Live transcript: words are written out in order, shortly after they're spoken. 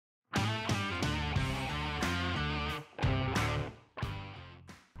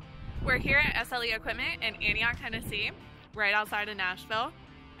We're here at SLE Equipment in Antioch, Tennessee, right outside of Nashville.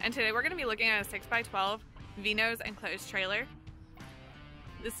 And today we're going to be looking at a 6x12 V-nose enclosed trailer.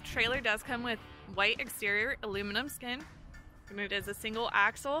 This trailer does come with white exterior aluminum skin, and it is a single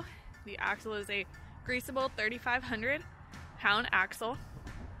axle. The axle is a greasable 3,500 pound axle.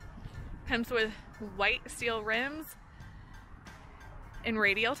 Comes with white steel rims and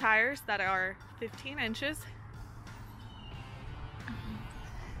radial tires that are 15 inches.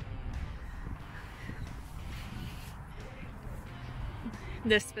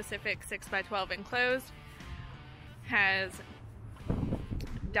 This specific 6x12 enclosed has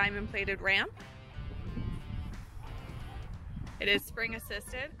diamond plated ramp. It is spring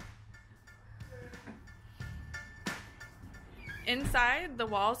assisted. Inside, the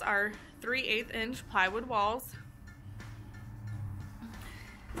walls are 3/8 inch plywood walls.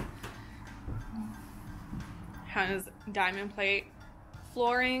 Has diamond plate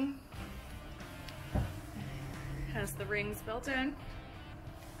flooring. Has the rings built in.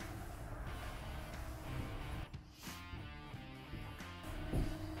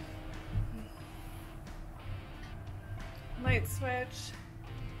 Light switch.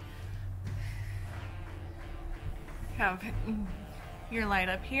 Have your light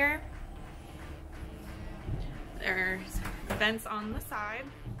up here. There's vents on the side.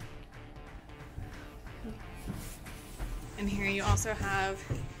 And here you also have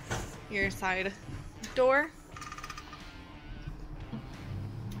your side door.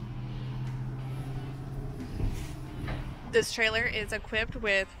 This trailer is equipped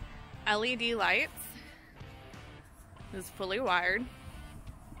with LED lights. It's fully wired.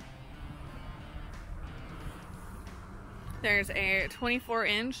 There's a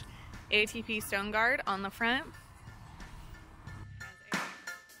 24-inch ATP stone guard on the front.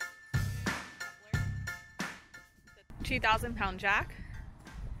 2,000-pound jack.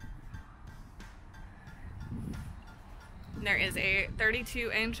 There is a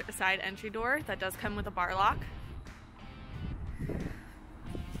 32-inch side entry door that does come with a bar lock.